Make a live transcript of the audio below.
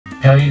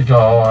Hey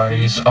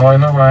guys,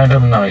 I'm a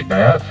random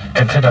nightmare,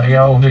 and today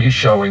I'll be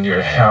showing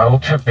you how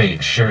to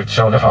beat chutes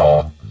on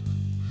hall.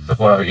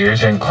 Well,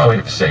 using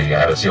Quincy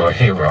as your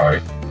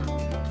hero.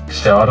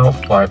 Start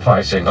off by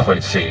placing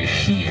Quincy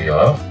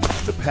here.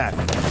 The pack.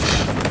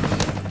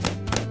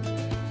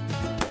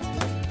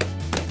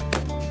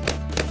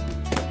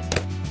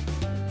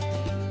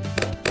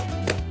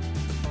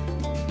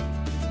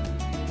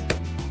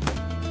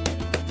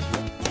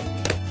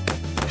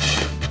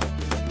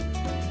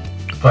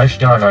 Place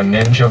down a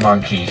ninja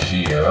monkey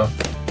here.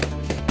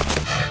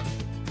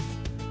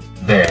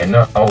 Then,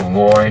 on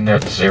line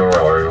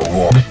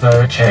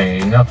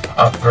 0113,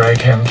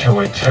 upgrade him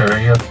to a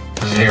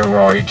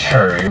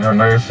 202,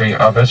 remove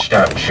the other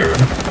statue.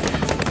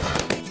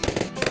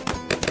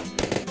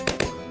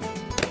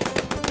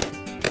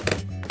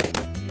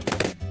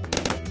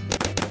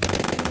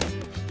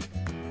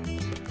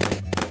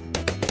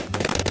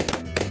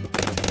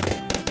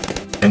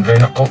 And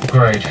then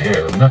upgrade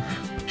him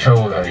to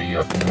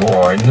a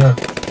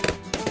 130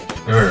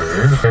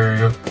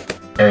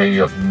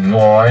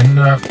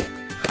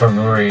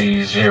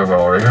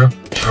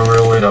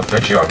 Druid of the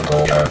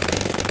Jungle.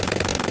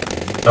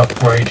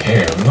 Upgrade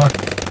him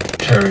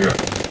to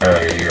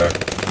a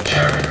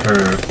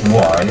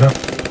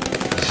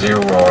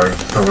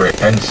 103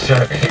 and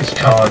set his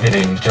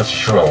targeting to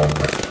strong.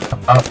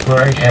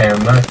 Upgrade him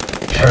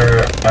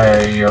to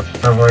a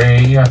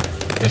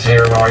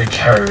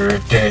 302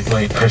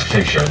 deadly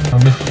precision.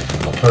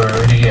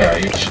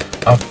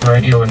 38.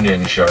 Upgrade your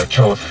ninja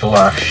to a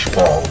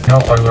flashball.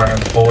 Now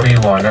around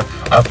 41.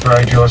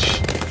 Upgrade your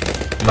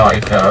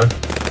sniper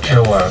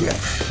to a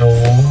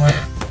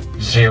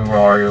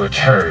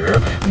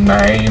 402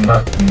 main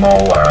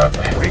Moab.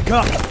 Wake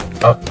up!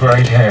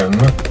 Upgrade him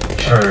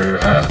to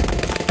a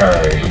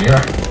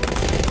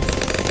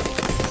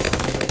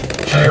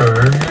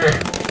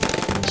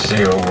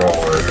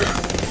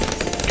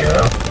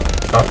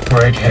 2-0.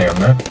 Upgrade him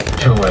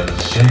to a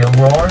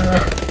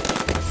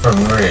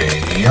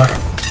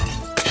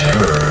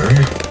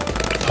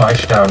 0-3-2.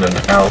 Place down an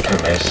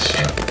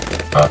alchemist.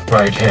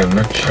 Upgrade him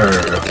to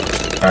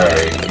a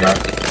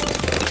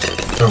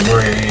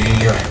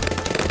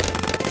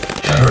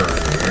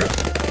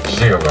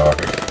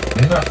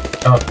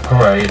 3-2-0.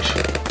 Upgrade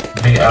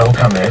the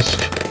alchemist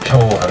to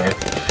a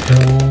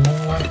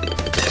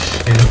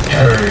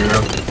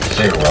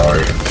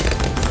 2-2-0.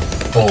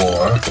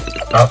 4.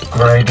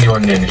 Upgrade your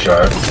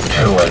ninja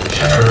to a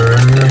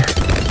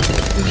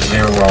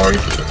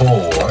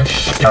 2-0-4.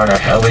 Start a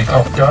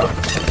helicopter.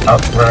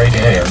 Upgrade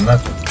him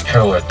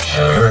to a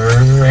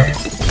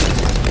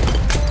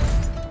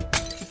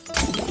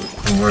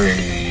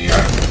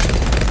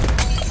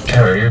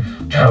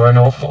 2-3-2. Turn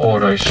off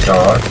auto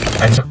start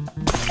and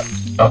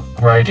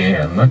upgrade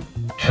him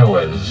to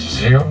a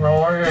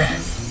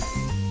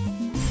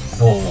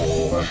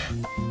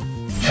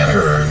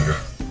 0-4-2.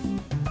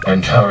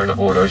 And turn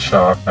auto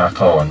start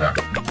back on.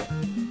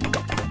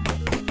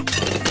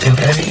 If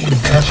any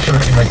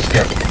customers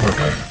get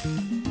crooked,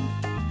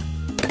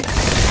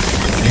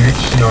 use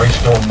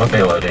snowstorm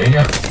mobility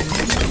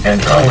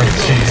and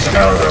Quincy's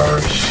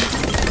arrows.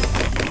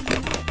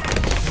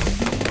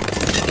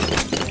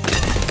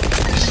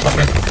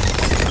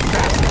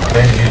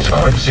 Then use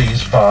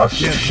Quincy's fast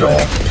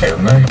shot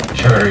him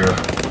to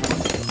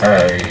a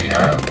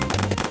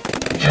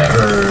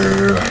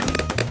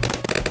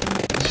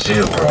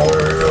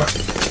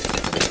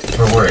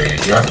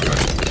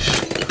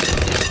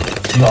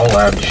 2-0-3.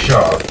 Moab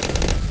shot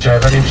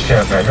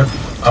 77.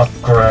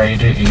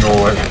 Upgrade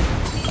your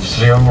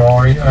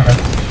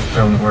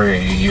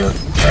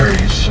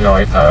 0-3-2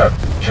 sniper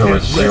to a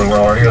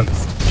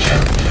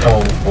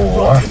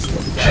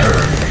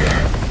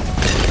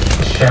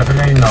 0-4-2.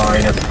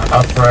 79.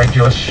 Upgrade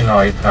your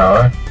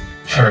sniper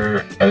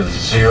to a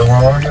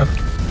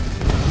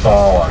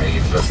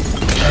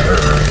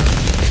 0-5-2.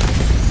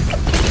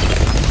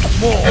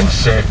 And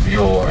set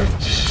your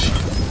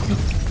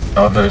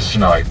other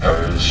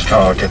snipers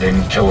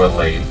targeting to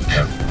elite.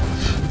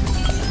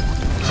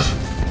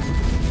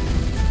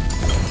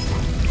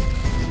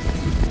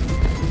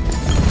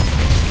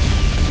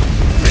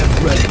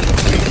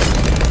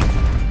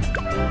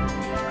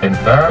 And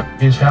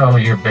that is how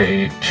you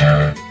beat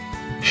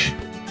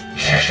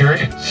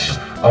chutes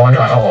on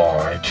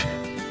hard.